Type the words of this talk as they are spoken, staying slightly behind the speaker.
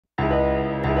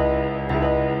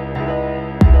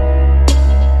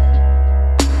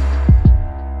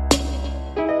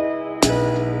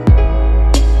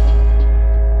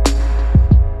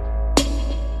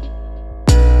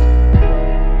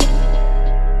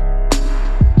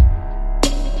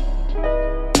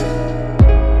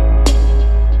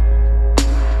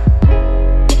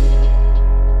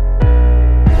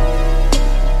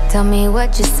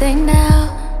what you say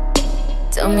now.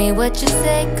 Tell me what you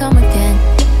say, come again.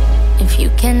 If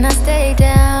you cannot stay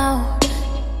down,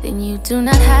 then you do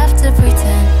not have to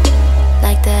pretend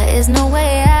like there is no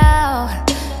way out.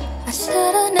 I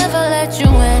should've never let you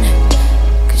in,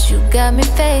 cause you got me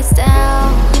face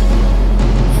down.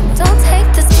 And don't take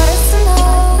this personal.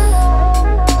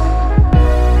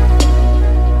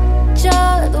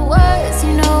 You're the worst,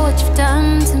 you know what you've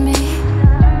done to me.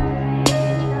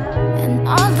 And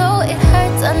although it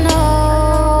hurts, I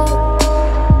know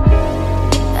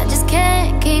I just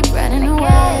can't keep running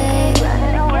away.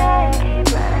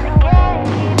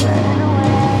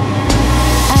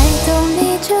 I don't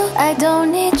need you, I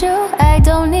don't need you, I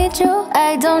don't need you,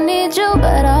 I don't need you,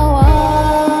 but I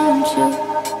want you.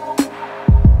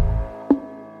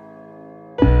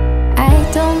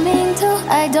 I don't mean to,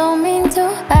 I don't mean to,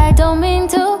 I don't mean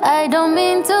to, I don't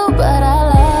mean to, but I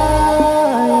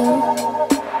love you.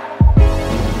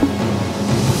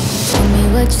 Tell me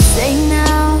what you say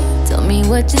now, tell me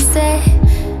what you say.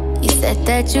 You said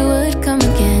that you would come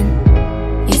again.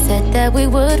 You said that we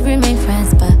would remain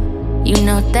friends, but you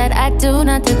know that I do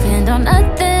not depend on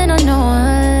nothing or no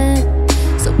one.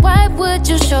 So why would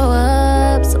you show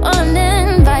up so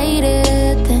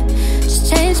uninvited, then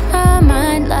just change my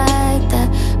mind like that?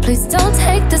 Please don't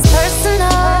take this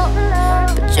personal,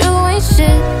 but you ain't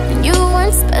shit and you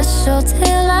weren't special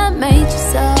till I made you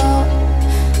so.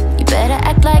 You better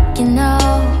act like you know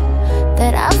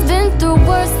that I've been through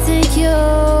worse to you.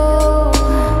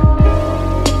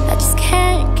 I just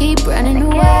can't keep running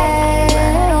away.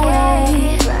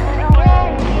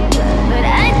 But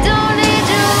I don't need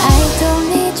you, I don't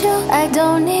need you, I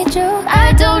don't need you,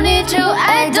 I don't need you,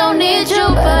 I don't need you,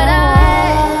 but I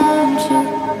want you,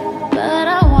 but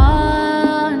I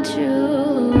want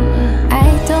you. I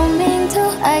don't mean to,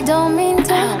 I don't mean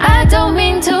to, I don't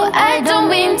mean to, I don't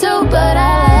mean to, but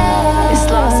I It's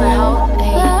lost and hope.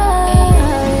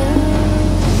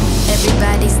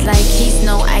 Everybody's like he's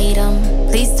no item.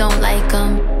 Please don't like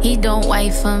him. He don't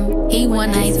wife him. He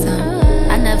one item.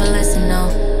 I never listen, no.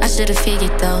 I should've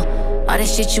figured though. All that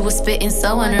shit you was spitting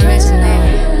so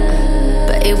unoriginal.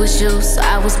 But it was you, so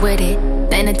I was with it.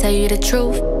 Then to tell you the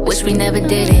truth, wish we never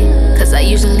did it. Cause I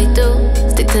usually do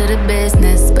stick to the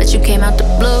business, but you came out the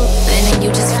blue, and then you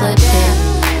just flipped it.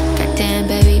 Goddamn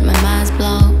baby, my mind's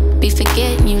blown. Be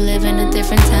forgetting you live in a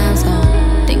different time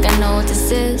zone. Think I know what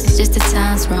this is, just the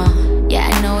time's wrong. Yeah,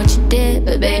 I know what you did,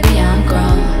 but baby, I'm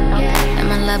grown. And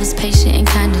my love is patient and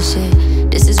kind of shit.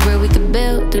 This is where we could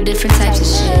build through different types of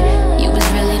shit.